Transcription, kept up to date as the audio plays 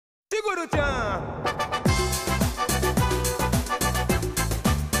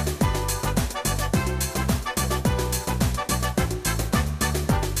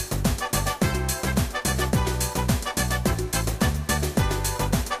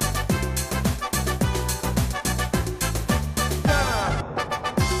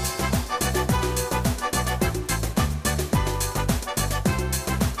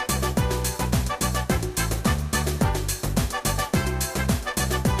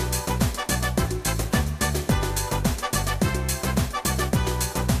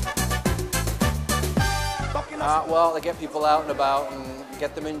Well, to get people out and about and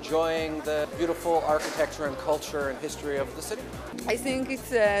get them enjoying the beautiful architecture and culture and history of the city. I think it's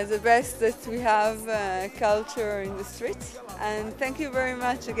the best that we have culture in the streets, and thank you very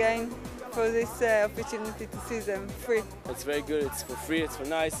much again for this opportunity to see them free. It's very good, it's for free, it's for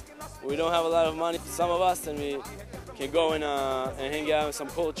nice. We don't have a lot of money, some of us, and we can go and hang out with some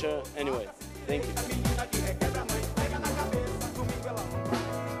culture. Anyway, thank you.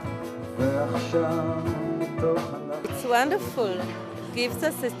 It's wonderful. Gives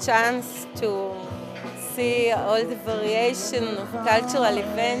us a chance to see all the variation of cultural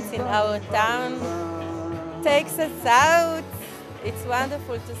events in our town. Takes us out. It's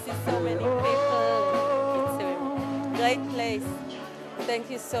wonderful to see so many people. It's a great place.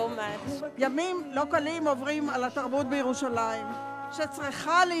 Thank you so much. ימים לא קלים עוברים על התרבות בירושלים,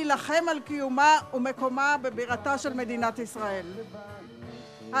 שצריכה להילחם על קיומה ומקומה בבירתה של מדינת ישראל.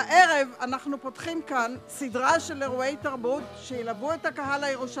 הערב אנחנו פותחים כאן סדרה של אירועי תרבות שילוו את הקהל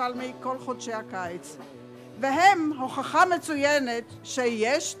הירושלמי כל חודשי הקיץ. והם הוכחה מצוינת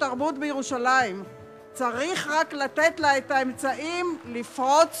שיש תרבות בירושלים. צריך רק לתת לה את האמצעים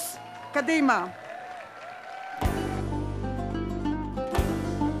לפרוץ קדימה.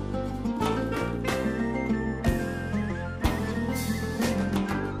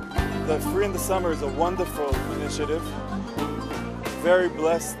 The Free in the Summer is a wonderful initiative. Very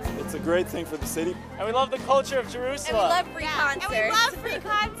blessed. It's a great thing for the city. And we love the culture of Jerusalem. And we love free concerts. And we love free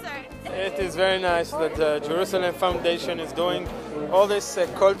concerts. It is very nice that the Jerusalem Foundation is doing all these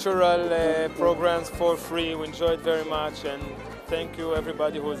cultural programs for free. We enjoy it very much, and thank you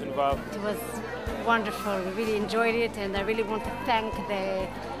everybody who was involved. It was wonderful. We really enjoyed it, and I really want to thank the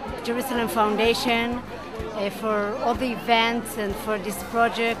Jerusalem Foundation for all the events and for this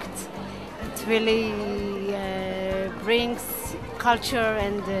project. It really brings culture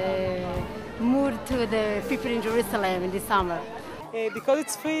and mood to the people in Jerusalem in the summer. Because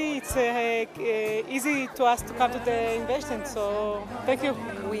it's free, it's easy to us to come to the investment, so thank you.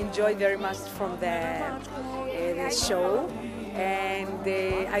 We enjoyed very much from the show, and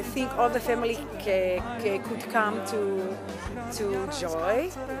I think all the family could come to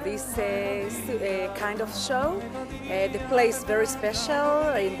enjoy this kind of show. The place is very special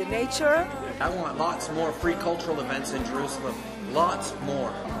in the nature. I want lots more free cultural events in Jerusalem. Lots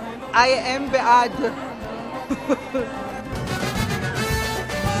more. I am בעד.